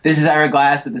This is Ira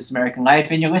Glass of This American Life,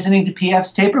 and you're listening to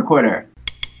PF's Tape Recorder.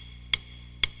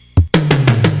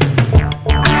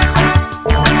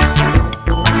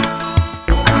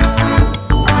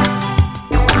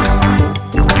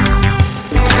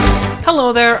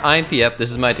 Hello there, I'm PF, this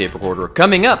is my tape recorder.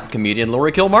 Coming up, comedian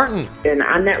Laurie Kilmartin. And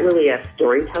I'm not really a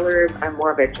storyteller, I'm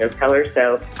more of a joke teller,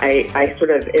 so I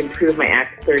sort of improve my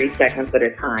act 30 seconds at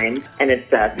a time, and it's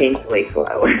painfully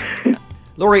slow.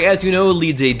 Laurie, as you know,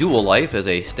 leads a dual life as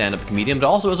a stand-up comedian, but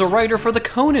also as a writer for The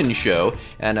Conan Show.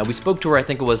 And we spoke to her, I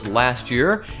think it was last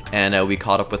year, and we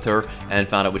caught up with her and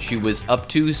found out what she was up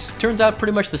to. Turns out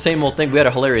pretty much the same old thing. We had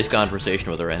a hilarious conversation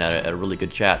with her and had a really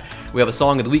good chat. We have a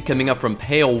song of the week coming up from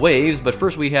Pale Waves, but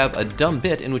first we have a dumb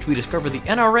bit in which we discover the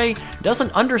NRA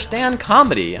doesn't understand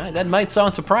comedy. That might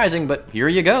sound surprising, but here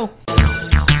you go.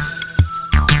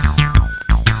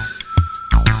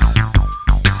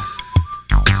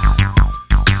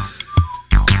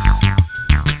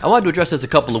 I wanted to address this a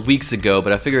couple of weeks ago,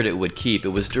 but I figured it would keep. It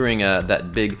was during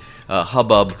that big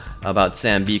hubbub about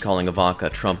Sam B calling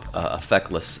Ivanka Trump a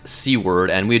feckless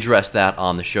C-word, and we addressed that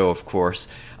on the show, of course.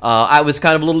 I was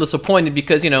kind of a little disappointed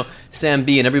because, Sam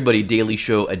B and everybody Daily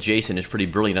Show adjacent is pretty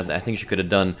brilliant. I think she could have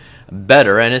done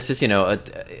better, and it's just,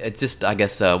 it's just, I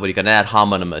guess, an ad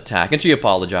hominem attack, and she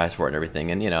apologized for it and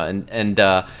everything,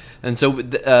 and so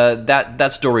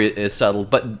that story is settled.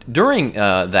 But during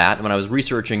that, when I was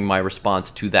researching my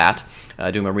response to that,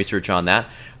 doing my research on that,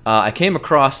 I came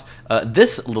across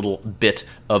this little bit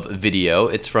of video.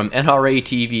 It's from NRA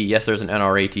TV. Yes, there's an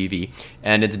NRA TV.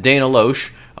 And it's Dana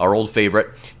Loesch, our old favorite.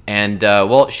 And,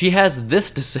 she has this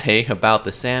to say about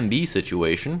the Sam B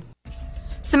situation.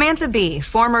 Samantha Bee,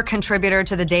 former contributor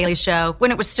to The Daily Show, when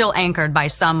it was still anchored by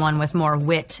someone with more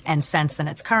wit and sense than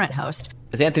its current host.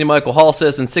 As Anthony Michael Hall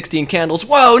says in 16 Candles,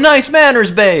 "Whoa, nice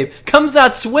manners, babe!" Comes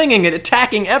out swinging and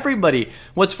attacking everybody.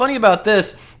 What's funny about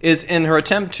this is in her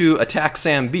attempt to attack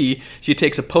Sam B, she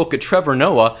takes a poke at Trevor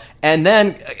Noah, and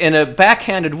then, in a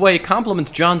backhanded way,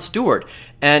 compliments Jon Stewart.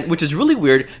 And which is really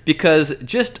weird because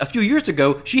just a few years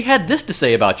ago, she had this to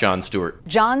say about Jon Stewart.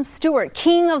 Jon Stewart,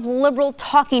 king of liberal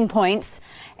talking points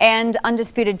and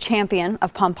undisputed champion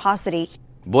of pomposity.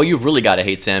 Boy, you've really got to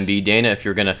hate Sam B, Dana, if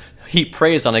you're going to heap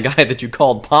praise on a guy that you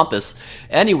called pompous.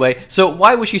 Anyway, so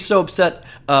why was she so upset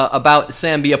about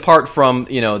Sam B, apart from,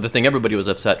 the thing everybody was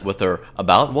upset with her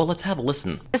about? Well, let's have a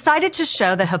listen. Decided to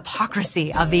show the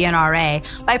hypocrisy of the NRA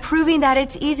by proving that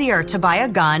it's easier to buy a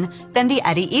gun than the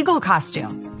Eddie Eagle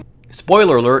costume.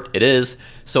 Spoiler alert, it is.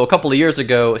 So a couple of years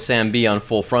ago, Sam B on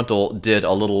Full Frontal did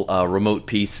a little remote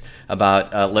piece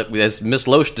about, as Ms.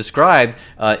 Loesch described,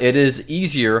 it is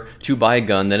easier to buy a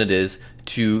gun than it is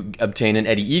to obtain an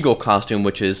Eddie Eagle costume,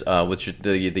 which is I guess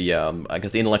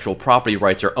the intellectual property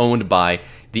rights are owned by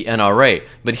the NRA.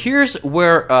 But here's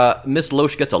where Ms.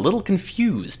 Loesch gets a little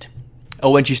confused.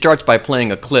 Oh, and she starts by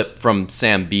playing a clip from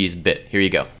Sam B's bit. Here you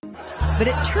go. But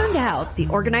it turned out the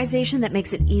organization that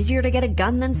makes it easier to get a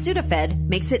gun than Sudafed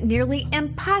makes it nearly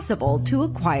impossible to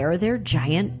acquire their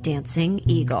giant dancing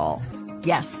eagle.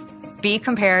 Yes, B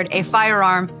compared a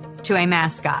firearm to a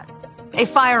mascot, a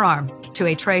firearm to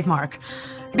a trademark.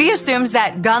 B assumes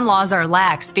that gun laws are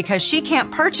lax because she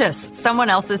can't purchase someone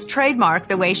else's trademark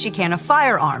the way she can a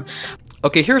firearm.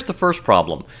 Okay, here's the first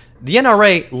problem. The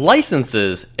NRA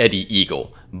licenses Eddie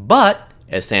Eagle, but,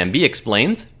 as Sam B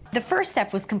explains, the first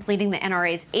step was completing the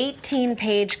NRA's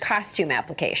 18-page costume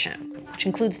application, which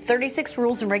includes 36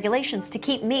 rules and regulations to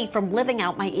keep me from living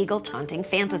out my eagle-taunting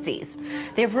fantasies.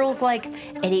 They have rules like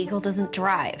Eddie Eagle doesn't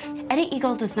drive, Eddie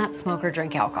Eagle does not smoke or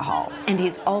drink alcohol, and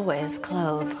he's always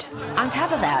clothed. On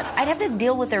top of that, I'd have to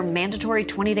deal with their mandatory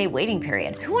 20-day waiting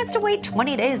period. Who wants to wait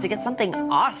 20 days to get something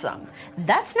awesome?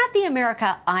 That's not the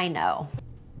America I know.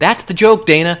 That's the joke,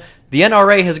 Dana. The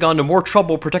NRA has gone to more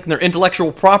trouble protecting their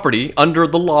intellectual property under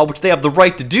the law, which they have the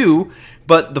right to do.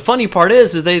 But the funny part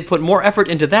is they put more effort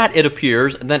into that, it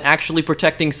appears, than actually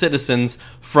protecting citizens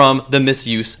from the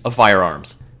misuse of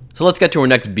firearms. So let's get to our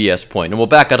next BS point, and we'll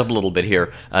back it up a little bit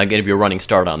here, give you a running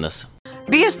start on this.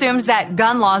 B assumes that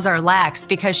gun laws are lax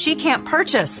because she can't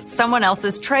purchase someone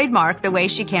else's trademark the way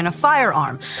she can a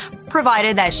firearm,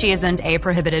 provided that she isn't a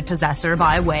prohibited possessor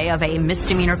by way of a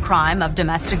misdemeanor crime of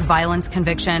domestic violence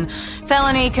conviction,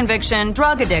 felony conviction,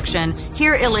 drug addiction,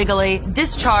 here illegally,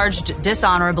 discharged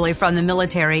dishonorably from the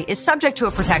military, is subject to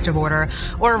a protective order,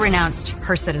 or renounced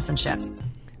her citizenship.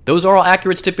 Those are all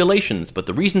accurate stipulations, but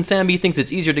the reason Sam B thinks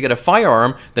it's easier to get a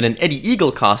firearm than an Eddie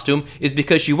Eagle costume is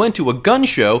because she went to a gun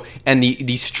show and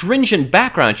the stringent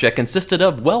background check consisted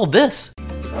of, well, this.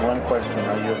 One question,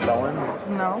 are you a felon?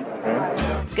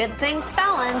 No. Good thing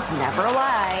felons never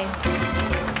lie.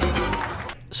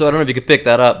 So I don't know if you could pick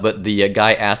that up, but the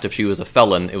guy asked if she was a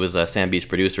felon. It was Sam B's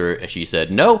producer. She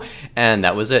said no, and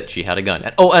that was it. She had a gun.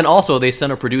 And also they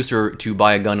sent a producer to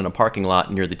buy a gun in a parking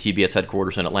lot near the TBS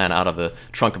headquarters in Atlanta out of the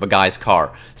trunk of a guy's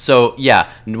car. So yeah,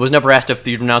 was never asked if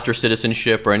they renounced her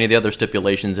citizenship or any of the other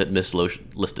stipulations that Miss Loesch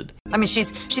listed. I mean,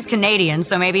 she's Canadian,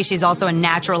 so maybe she's also a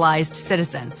naturalized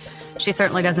citizen. She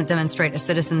certainly doesn't demonstrate a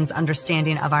citizen's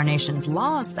understanding of our nation's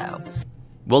laws, though.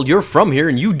 Well, you're from here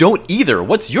and you don't either.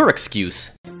 What's your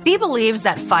excuse? B believes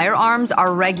that firearms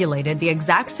are regulated the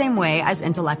exact same way as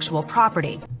intellectual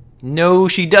property. No,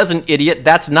 she doesn't, idiot.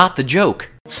 That's not the joke.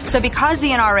 So because the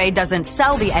NRA doesn't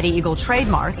sell the Eddie Eagle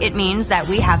trademark, it means that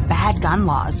we have bad gun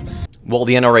laws. Well,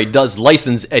 the NRA does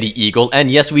license Eddie Eagle, and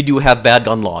yes, we do have bad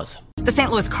gun laws. The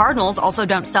St. Louis Cardinals also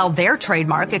don't sell their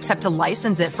trademark except to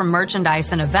license it for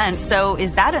merchandise and events, so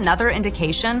is that another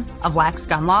indication of lax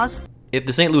gun laws? If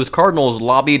the St. Louis Cardinals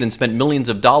lobbied and spent millions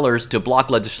of dollars to block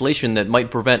legislation that might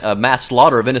prevent a mass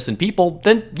slaughter of innocent people,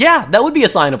 then yeah, that would be a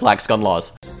sign of lax gun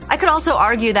laws. I could also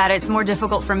argue that it's more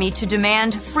difficult for me to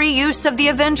demand free use of the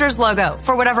Avengers logo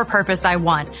for whatever purpose I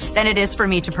want than it is for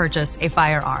me to purchase a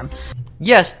firearm.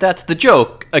 Yes, that's the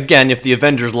joke. Again, if the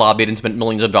Avengers lobbied and spent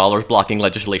millions of dollars blocking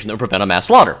legislation that would prevent a mass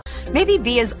slaughter. Maybe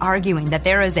B is arguing that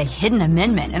there is a hidden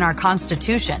amendment in our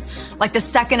Constitution, like the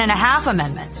Second and a Half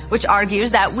Amendment, which argues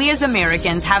that we as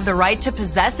Americans have the right to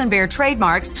possess and bear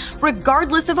trademarks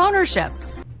regardless of ownership.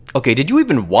 Okay, did you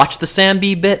even watch the Sam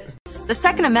B bit? The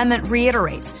Second Amendment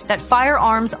reiterates that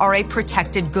firearms are a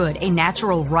protected good, a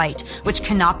natural right, which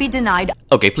cannot be denied.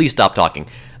 Okay, please stop talking.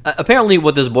 Apparently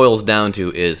what this boils down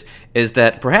to is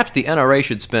that perhaps the NRA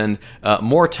should spend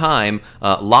more time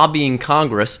lobbying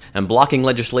Congress and blocking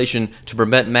legislation to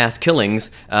prevent mass killings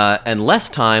and less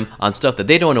time on stuff that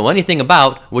they don't know anything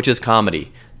about, which is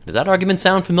comedy. Does that argument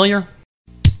sound familiar?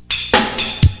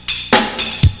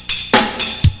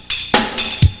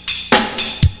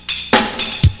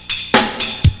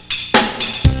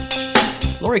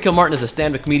 Laurie Kilmartin is a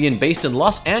stand-up comedian based in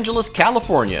Los Angeles,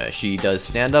 California. She does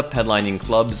stand-up, headlining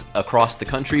clubs across the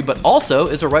country, but also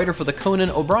is a writer for the Conan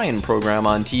O'Brien program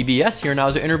on TBS. Here now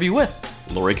is an interview with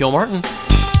Laurie Kilmartin.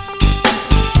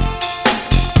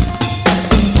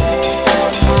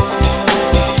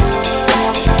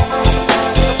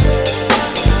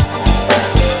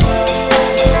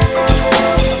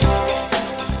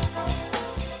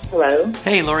 Hello.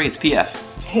 Hey, Laurie, it's PF.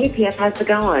 Hey, PF, how's it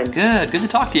going? Good to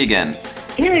talk to you again.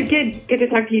 Yeah, good to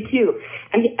talk to you too.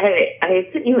 I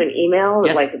sent you an email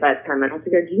Yes. about 10 minutes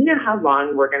ago. Do you know how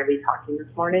long we're going to be talking this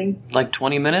morning? Like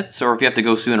 20 minutes, or if you have to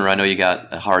go sooner, I know you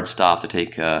got a hard stop to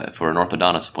take for an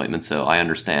orthodontist appointment, so I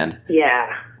understand.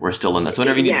 Yeah. We're still in that. So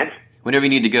whenever you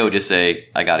need to go, just say,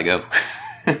 I gotta go.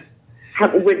 How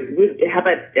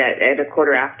about at a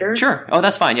quarter after? Sure. Oh,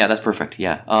 that's fine. Yeah, that's perfect.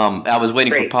 Yeah. I was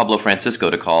waiting Great. for Pablo Francisco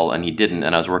to call, and he didn't,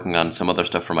 and I was working on some other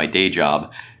stuff for my day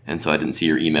job, and so I didn't see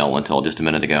your email until just a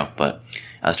minute ago, but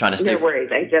I was trying to stay... No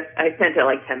worries. I sent it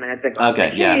like 10 minutes ago. Okay,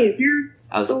 Like, yeah. Hey,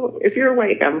 if you're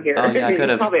awake, I'm here. Oh, yeah, I You could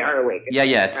have... probably are awake.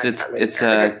 Yeah, it's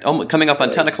coming up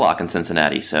on 10 o'clock in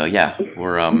Cincinnati, so yeah,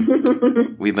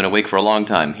 we've been awake for a long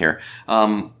time here.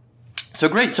 So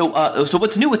great. So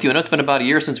what's new with you? I know it's been about a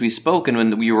year since we spoke, and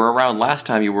when you were around last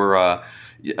time, you were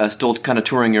still kind of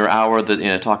touring your hour,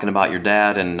 talking about your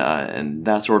dad and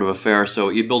that sort of affair. So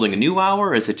are you building a new hour?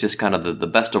 Or is it just kind of the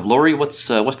best of Laurie? What's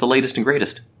the latest and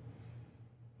greatest?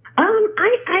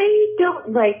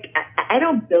 I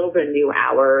don't build a new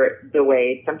hour the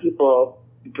way some people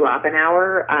drop an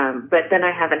hour, but then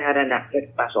I haven't had a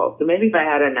Netflix special. So maybe if I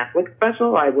had a Netflix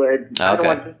special, I would. Okay. I don't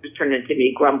want this to turn into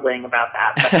me grumbling about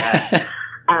that.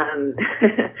 But,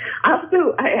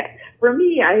 also, for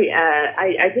me,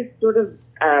 I just sort of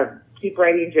keep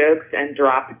writing jokes and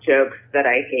drop jokes that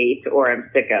I hate or am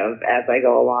sick of as I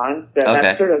go along. So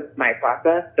that's sort of my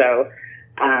process. So,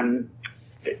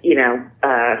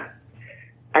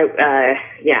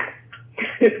 yeah.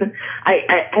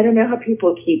 I don't know how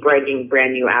people keep writing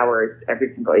brand new hours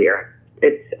every single year.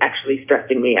 It's actually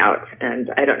stressing me out,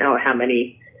 and I don't know how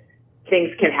many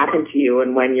things can happen to you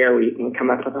in 1 year where you can come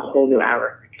up with a whole new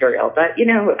hour of material. But,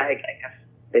 I guess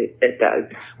it does.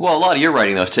 Well, a lot of your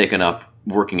writing, though, is taken up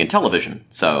working in television.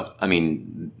 So, I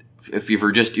mean, if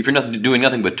you're doing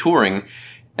nothing but touring,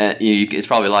 it's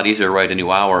probably a lot easier to write a new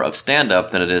hour of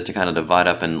stand-up than it is to kind of divide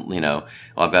up and,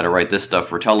 I've got to write this stuff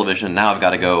for television. Now I've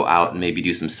got to go out and maybe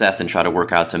do some sets and try to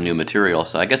work out some new material.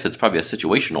 So I guess it's probably a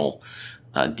situational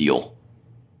deal.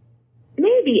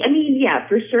 Maybe. I mean, yeah,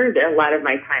 for sure. A lot of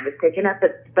my time is taken up,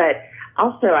 but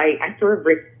also I sort of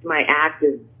risk my act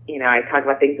as, I talk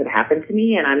about things that happen to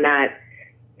me, and I'm not,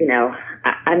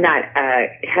 I'm not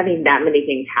having that many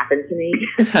things happen to me.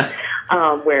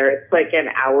 where it's like an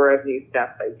hour of new stuff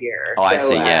a year. Oh, I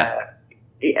see. Yeah.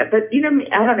 Yeah, but I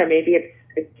don't know. Maybe it's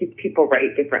people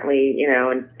write differently,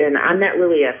 and I'm not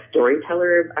really a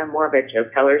storyteller. I'm more of a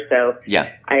joke teller. So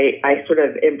yeah, I sort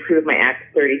of improve my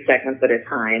act 30 seconds at a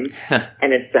time,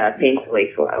 and it's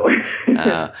painfully slow.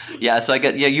 Yeah, so I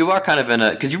get you are kind of in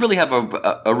because you really have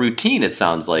a routine. It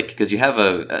sounds like because you have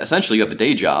essentially you have a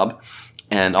day job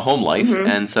and a home life,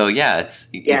 and so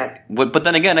but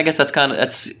then again, I guess that's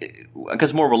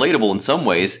more relatable in some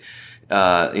ways,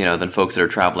 than folks that are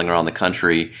traveling around the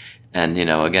country. And,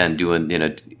 again, doing,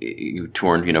 you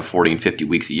touring, 40 and 50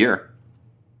 weeks a year.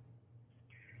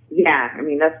 Yeah, I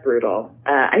mean, that's brutal.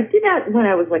 I did that when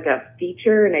I was like a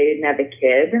feature and I didn't have a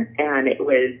kid, and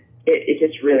it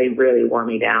just really, really wore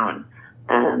me down.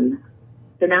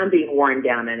 So now I'm being worn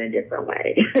down in a different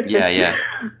way. Yeah.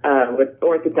 With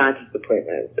orthodontist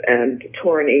appointments and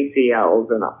torn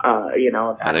ACLs and, there you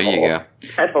go.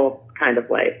 That whole kind of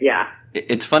life, yeah.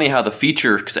 It's funny how the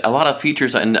feature, because a lot of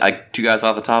features, and two guys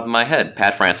off the top of my head,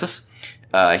 Pat Francis,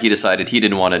 he decided he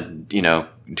didn't want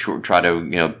to, try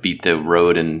to, beat the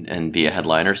road and be a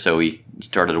headliner, so he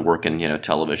started to work in,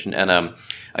 television. And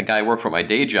a guy I work for my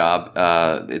day job,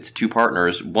 it's two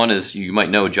partners. One is, you might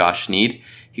know, Josh Sneed.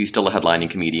 He's still a headlining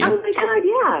comedian. Oh my God,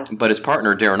 yeah. But his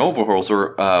partner, Darren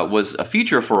Overholzer, was a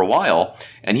feature for a while,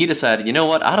 and he decided, you know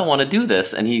what, I don't want to do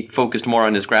this, and he focused more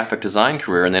on his graphic design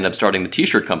career, and they ended up starting the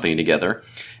T-shirt company together.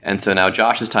 And so now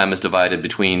Josh's time is divided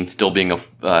between still being a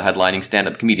headlining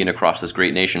stand-up comedian across this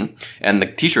great nation, and the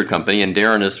T-shirt company, and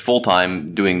Darren is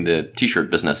full-time doing the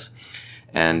T-shirt business.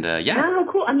 And, Oh,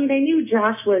 cool. I mean, I knew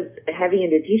Josh was heavy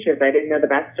into T-shirts. I didn't know the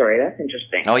backstory. That's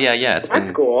interesting. Oh, yeah. That's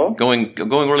been cool. Going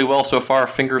really well so far.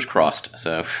 Fingers crossed.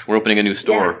 So we're opening a new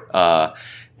store.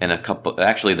 In a couple.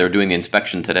 Actually, they're doing the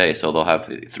inspection today, so they'll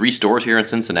have 3 stores here in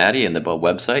Cincinnati and the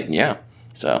website. And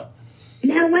so.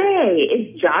 No way.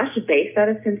 Is Josh based out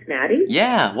of Cincinnati?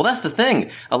 Yeah, well, that's the thing.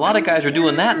 A lot of guys are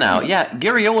doing that now. Yeah,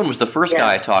 Gary Owen was the first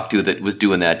guy I talked to that was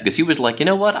doing that because he was like, you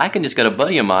know what? I can just get a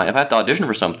buddy of mine. If I have to audition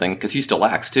for something, because he still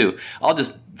acts too, I'll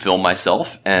just film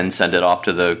myself and send it off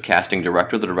to the casting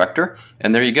director, the director,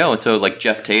 and there you go. And so, like,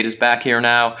 Jeff Tate is back here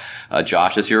now.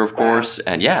 Josh is here, of course.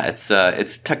 And yeah,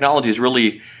 it's technology has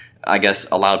really, I guess,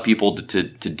 allowed people to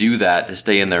do that, to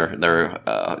stay in their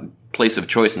place of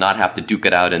choice and not have to duke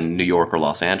it out in New York or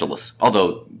Los Angeles.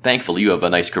 Although, thankfully, you have a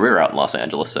nice career out in Los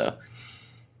Angeles, so.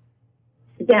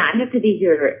 Yeah, I have to be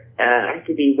here. I have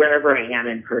to be wherever I am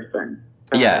in person.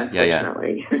 Yeah.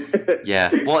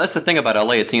 Yeah. Well, that's the thing about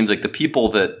LA. It seems like the people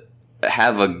that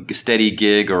have a steady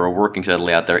gig or are working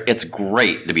steadily out there, it's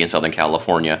great to be in Southern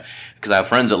California because I have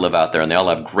friends that live out there and they all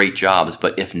have great jobs.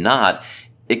 But if not,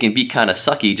 it can be kind of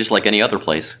sucky, just like any other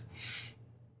place.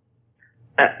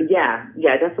 Yeah,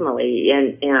 definitely.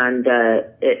 And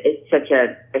it's such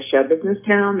a show business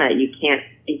town that you can't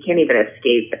even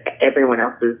escape everyone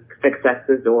else's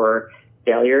successes or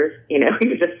failures. You're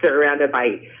just surrounded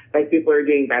by people who are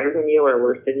doing better than you or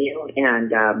worse than you. And,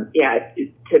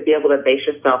 to be able to base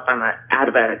yourself out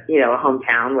of a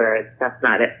hometown where that's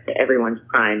not everyone's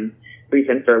prime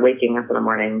reason for waking up in the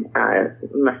morning,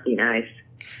 must be nice.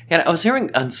 Yeah, I was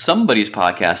hearing on somebody's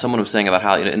podcast, someone was saying about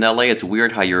how in LA it's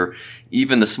weird how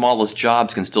even the smallest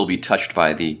jobs can still be touched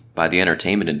by the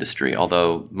entertainment industry.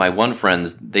 Although my one friend,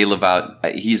 they live out,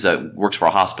 he's works for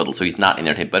a hospital, so he's not in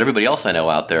entertainment. But everybody else I know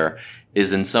out there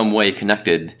is in some way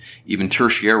connected, even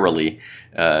tertiarily,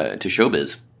 to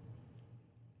showbiz.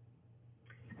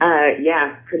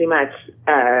 Yeah, pretty much.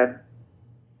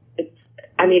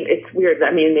 It's weird.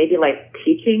 Maybe like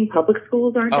teaching public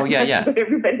schools aren't. Oh, yeah. But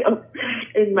everybody else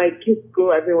in my kids'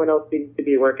 school, everyone else seems to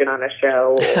be working on a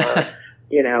show,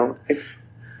 or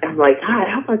I'm like, God,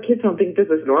 I hope our kids don't think this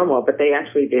is normal, but they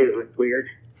actually do. It's weird.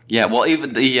 Yeah, well,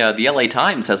 even the LA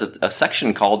Times has a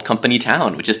section called Company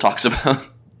Town, which just talks about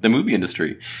the movie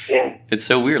industry. Yeah, it's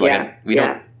so weird.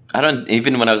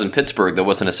 Even when I was in Pittsburgh, there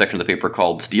wasn't a section of the paper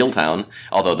called Steel Town,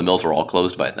 although the mills were all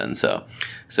closed by then. So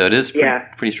it is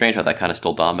pretty strange how that kind of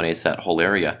still dominates that whole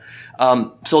area.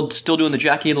 So still doing the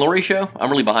Jackie and Laurie show? I'm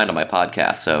really behind on my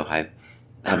podcast, so I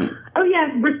haven't. Oh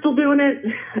yeah, we're still doing it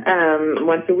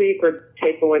once a week. We're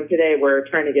taping one today. We're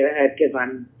trying to get ahead because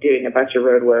I'm doing a bunch of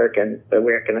road work, and so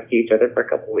we're going to see each other for a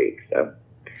couple of weeks. So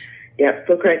yeah,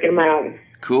 still cranking them out.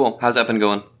 Cool. How's that been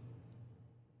going?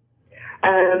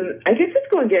 I guess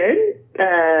it's going good.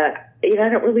 I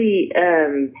don't really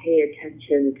pay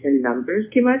attention to numbers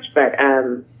too much, but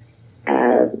I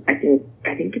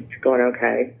think it's going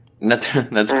okay. That's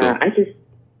cool.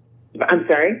 I'm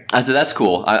sorry? I said that's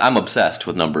cool. I'm obsessed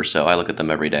with numbers, so I look at them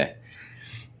every day.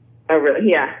 Oh, really?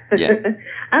 Yeah. Yeah.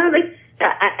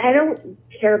 I don't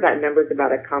care about numbers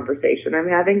about a conversation I'm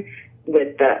having.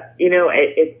 with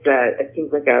it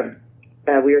seems like a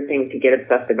weird thing to get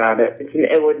obsessed about.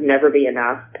 It would never be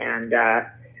enough, and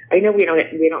I know we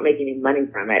don't make any money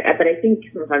from it, but I think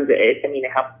sometimes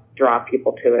it helps draw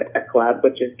people to a club,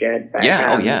 which is good. But,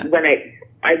 when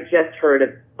I just heard of,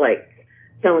 like,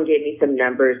 someone gave me some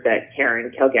numbers that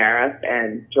Karen Kilgariff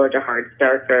and Georgia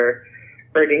Hardstark are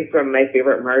earning from My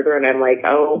Favorite Murder, and I'm like,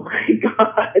 oh my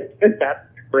God, that's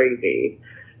crazy.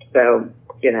 So,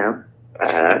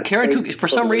 Karen, for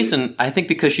some reason, I think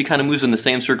because she kind of moves in the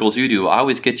same circles you do, I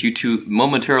always get you two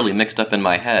momentarily mixed up in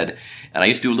my head. And I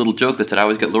used to do a little joke that said I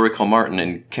always get Laurie Kilmartin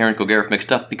and Karen Kilgariff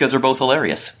mixed up because they're both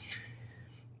hilarious.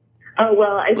 Oh,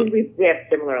 well, I think we have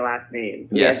similar last names.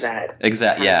 Yes,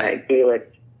 exactly. Yeah,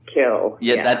 Gaelic Kill.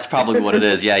 Yeah, that's probably what it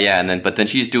is. Yeah, but then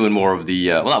she's doing more of the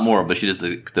not more, but she does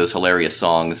those hilarious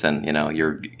songs, and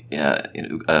you're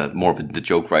more of the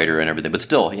joke writer and everything. But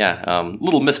still,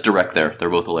 little misdirect there. They're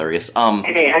both hilarious.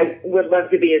 Hey, I would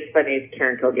love to be as funny as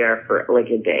Karen Kilgariff for like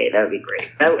a day. That would be great.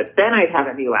 Then I'd have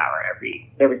a new hour every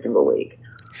single week.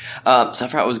 So I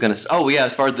forgot what I was going to say. Oh, yeah,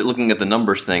 as far as looking at the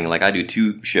numbers thing, like I do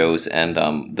 2 shows, and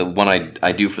the one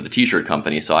I do for the T-shirt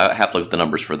company, so I have to look at the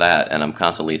numbers for that, and I'm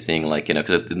constantly seeing, like,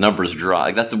 because if the numbers drop,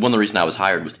 like, that's one of the reasons I was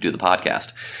hired was to do the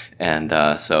podcast, and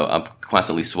so I'm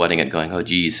constantly sweating it, going, oh,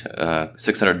 geez,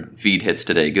 600 feed hits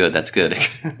today, good, that's good.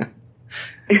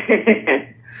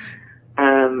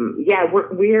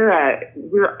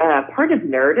 We're part of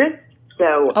Nerdist,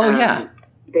 so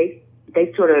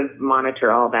they sort of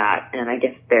monitor all that, and I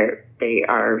guess they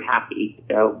are happy.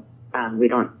 So I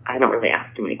don't really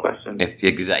ask too many questions.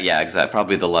 Exactly.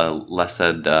 Probably the less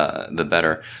said, the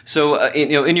better. So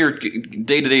in your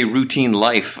day-to-day routine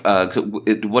life,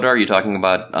 what are you talking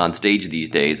about on stage these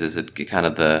days? Is it kind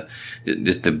of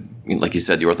like you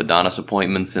said, the orthodontist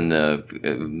appointments and the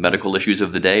medical issues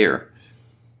of the day, or?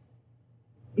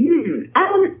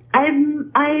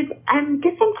 I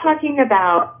guess I'm talking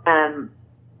about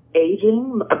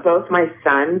aging. Both my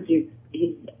sons, he's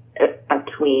a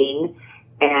tween,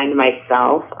 and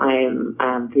myself, I'm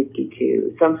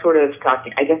 52. So I'm sort of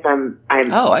talking. I guess I'm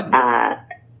adding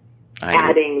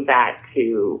that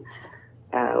to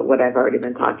what I've already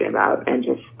been talking about, and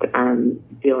just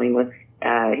dealing with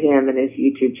him and his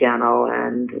YouTube channel,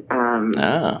 and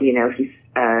he's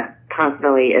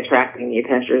constantly attracting the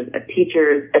attention of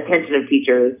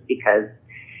teachers because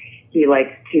he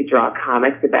likes to draw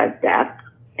comics about death.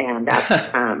 And that's, as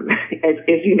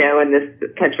you know, in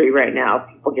this country right now,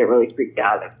 people get really freaked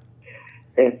out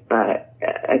if a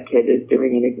kid is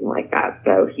doing anything like that.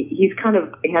 So he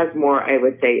has more, I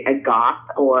would say, a goth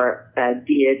or a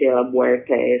Dia de la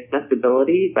Muerte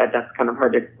sensibility, but that's kind of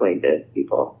hard to explain to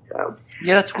people. So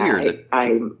yeah, that's weird.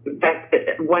 That's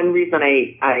one reason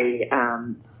I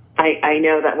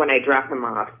know that when I drop him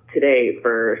off today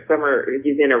for summer,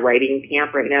 he's in a writing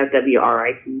camp right now,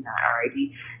 WRIT, not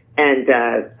RIT. And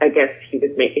I guess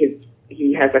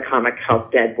he has a comic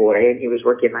called Dead Boy, and he was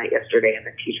working night yesterday, and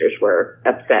the teachers were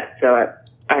upset. So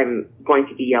I'm going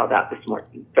to be yelled at this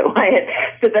morning. So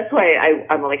that's why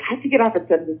I'm like, I have to get off at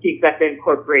 7:50 because I have to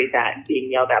incorporate that being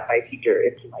yelled at by a teacher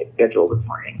into my schedule this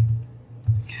morning.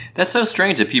 That's so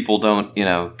strange that people don't,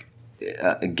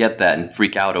 get that and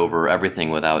freak out over everything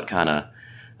without kind of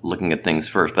looking at things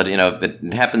first. But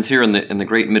it happens here in the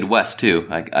great Midwest too.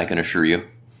 I can assure you.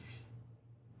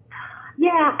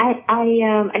 Yeah,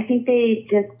 I think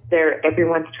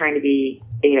everyone's trying to be,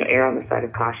 err on the side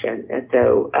of caution. And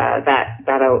so, that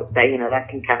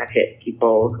can kind of hit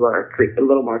people who are a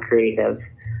little more creative.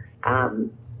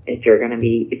 If you're going to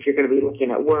be looking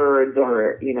at words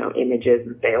or, images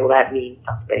and say, well, that means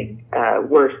something,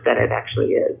 worse than it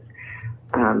actually is.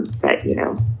 But,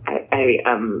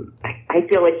 I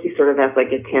feel like he sort of has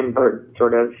like a Tim Burton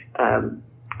sort of,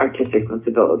 artistic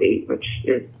sensibility, which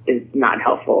is not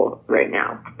helpful right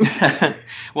now.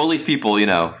 Well, at least people,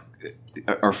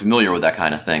 are familiar with that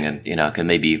kind of thing, and can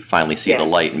maybe finally see the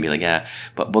light and be like, yeah.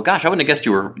 But gosh, I wouldn't have guessed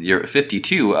you're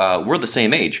 52. We're the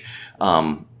same age.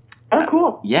 Oh,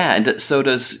 cool. Yeah, and so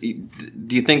do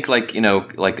you think, like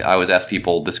I always ask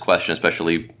people this question,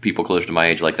 especially people closer to my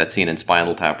age, like that scene in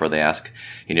Spinal Tap where they ask,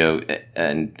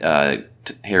 and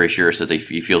Harry Shearer says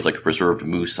he feels like a preserved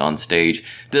moose on stage.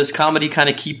 Does comedy kind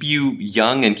of keep you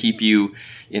young and keep you,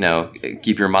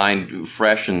 keep your mind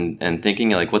fresh and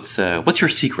thinking? Like, what's your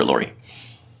secret, Laurie?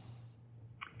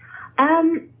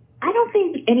 I don't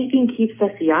think anything keeps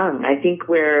us young. I think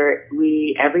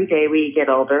every day we get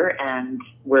older, and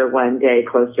we're one day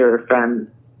closer from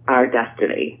our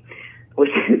destiny,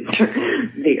 which is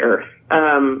the earth.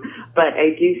 But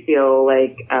I do feel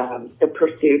like the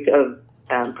pursuit of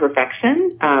perfection,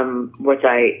 which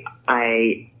I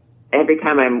every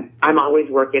time I'm always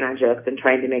working on jokes and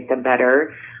trying to make them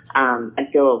better. I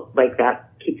feel like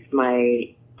that keeps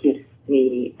me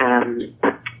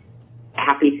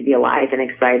happy to be alive and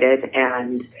excited,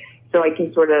 and so I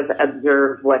can sort of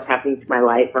observe what's happening to my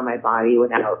life or my body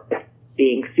without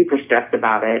being super stressed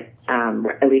about it,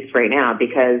 at least right now,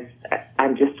 because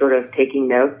I'm just sort of taking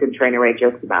notes and trying to write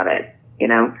jokes about it, you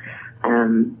know.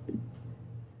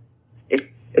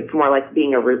 It's more like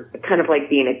being kind of like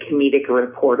being a comedic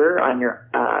reporter on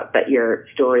but your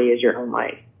story is your own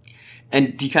life.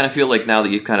 And do you kind of feel like now that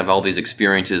you've kind of all these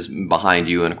experiences behind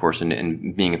you, and of course,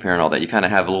 and being a parent and all that, you kind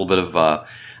of have a little bit of,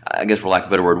 I guess for lack of a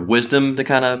better word, wisdom to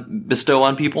kind of bestow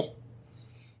on people?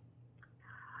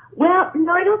 Well,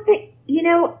 no, I don't think, you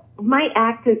know, my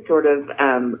act is sort of,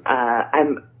 I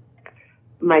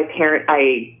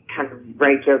kind of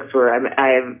write jokes where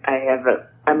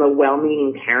I'm a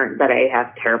well-meaning parent, but I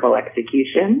have terrible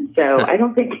execution. So I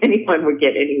don't think anyone would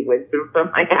get any wisdom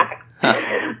from my act.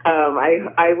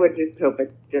 I would just hope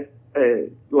it's just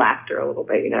laughter a little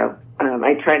bit, you know.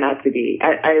 I try not to be.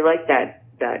 I like that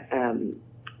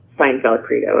Seinfeld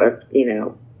credo of, you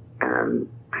know.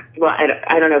 Well,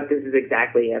 I don't know if this is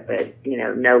exactly it, but you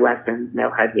know, no lessons, no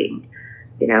hugging,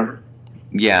 you know.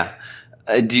 Yeah.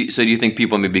 Do you think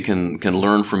people maybe can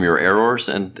learn from your errors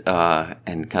and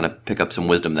kind of pick up some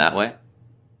wisdom that way?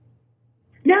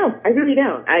 No, I really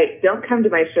don't. I don't come to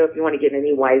my show if you want to get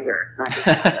any wiser.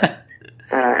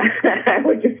 I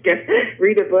would just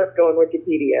read a book, go on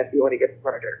Wikipedia if you want to get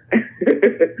smarter.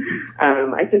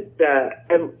 I just,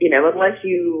 you know, unless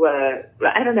you,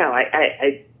 I don't know.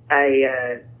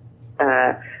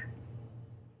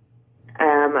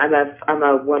 I'm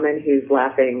a woman who's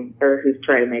laughing or who's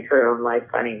trying to make her own life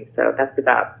funny. So that's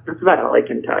about all I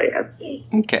can tell you.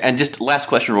 Okay. And just last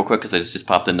question real quick, because it just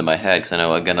popped into my head, because I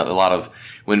know, again, a lot of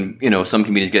when, you know, some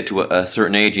comedians get to a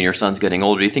certain age and your son's getting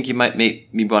older, do you think you might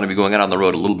want to be going out on the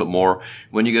road a little bit more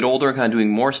when you get older and kind of doing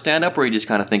more stand-up, or you just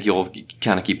kind of think you'll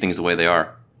kind of keep things the way they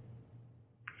are?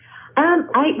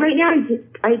 Right now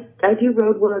I do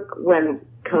road work when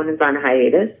Conan's on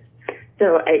hiatus.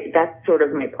 So that's sort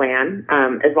of my plan.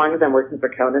 As long as I'm working for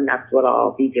Conan, that's what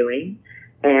I'll be doing.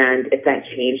 And if that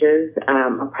changes,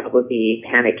 I'll probably be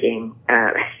panicking,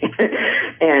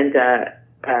 and,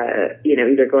 you know,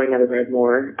 either going on the road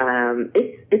more.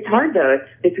 It's hard though.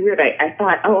 It's weird. I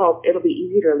thought, it'll be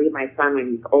easier to leave my son when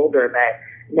he's older,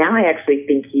 but now I actually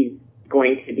think he's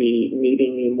going to be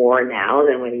needing me more now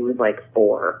than when he was like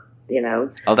 4, you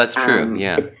know? Oh, that's true.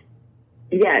 Yeah.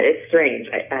 Yeah, it's strange.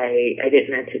 I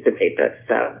didn't anticipate this,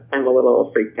 so I'm a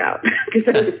little freaked out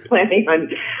because I was planning on.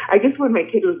 I guess when my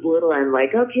kid was little, I'm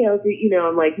like, okay, I'll do. You know,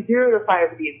 I'm like 0 to 5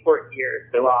 are the important years,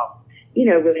 so I'll, you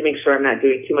know, really make sure I'm not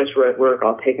doing too much road work.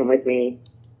 I'll take him with me.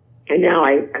 And now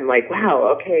I'm like,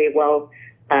 wow, okay, well,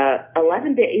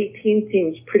 11 to 18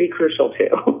 seems pretty crucial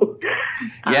too.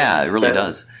 Yeah, it really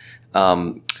does.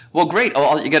 Well, great.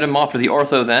 I'll get him off for the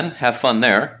ortho then. Have fun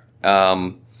there.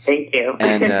 Thank you.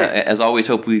 And as always,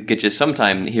 hope we get you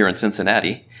sometime here in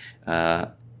Cincinnati.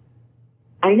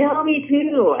 I know, me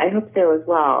too. I hope so as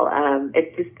well.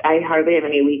 It's just I hardly have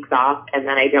any weeks off, and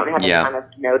then I don't have a ton of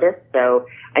notice, so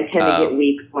I tend to get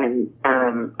weeks when,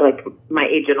 like, my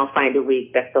agent will find a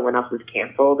week that someone else was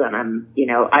canceled, and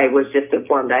I was just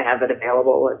informed I have it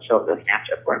available, and she'll go snatch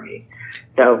it for me.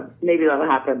 So maybe that'll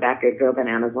happen back at Go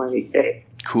Bananas one of these days.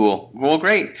 Cool. Well,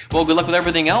 great. Well, good luck with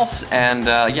everything else, and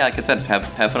like I said, have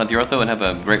fun at the ortho and have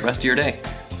a great rest of your day.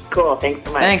 Cool. Thanks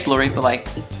so much. Thanks, Lori. Bye-bye.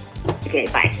 Okay,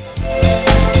 bye.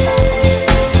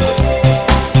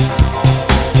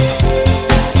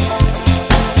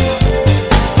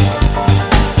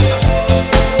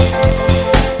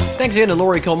 Thanks again to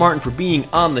Lori Kilmartin for being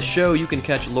on the show. You can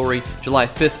catch Lori July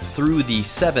 5th through the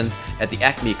 7th at the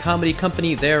Acme Comedy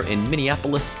Company there in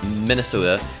Minneapolis,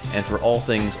 Minnesota. And for all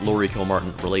things Lori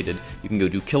Kilmartin related, you can go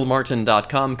to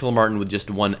Kilmartin.com, Kilmartin with just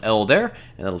one L there,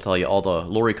 and that'll tell you all the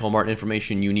Lori Kilmartin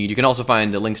information you need. You can also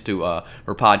find the links to her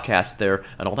podcast there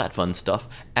and all that fun stuff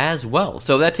as well.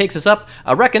 So that takes us up,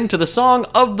 I reckon, to the Song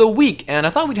of the Week. And I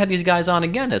thought we'd have these guys on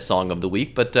again as Song of the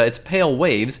Week, but it's Pale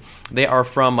Waves. They are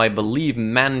from, I believe,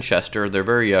 Manchester. They're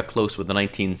very close with the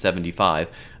 1975,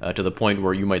 to the point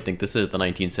where you might think this is the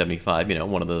 1975,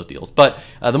 one of those deals. But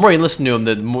the more you listen to them,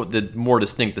 the more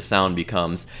distinct the sound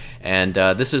becomes. And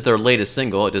this is their latest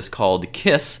single. It is called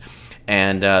Kiss.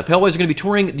 And Pale Waves are going to be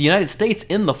touring the United States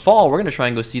in the fall. We're going to try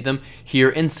and go see them here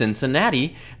in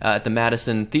Cincinnati at the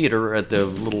Madison Theater, at the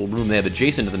little room they have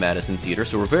adjacent to the Madison Theater.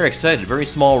 So we're very excited. Very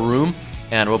small room.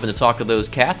 And we're open to talk to those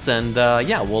cats. And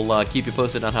we'll keep you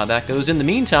posted on how that goes. In the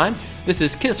meantime, this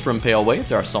is Kiss from Pale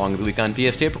Waves, our Song of the Week on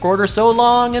PF's Tape Recorder. So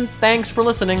long, and thanks for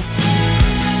listening.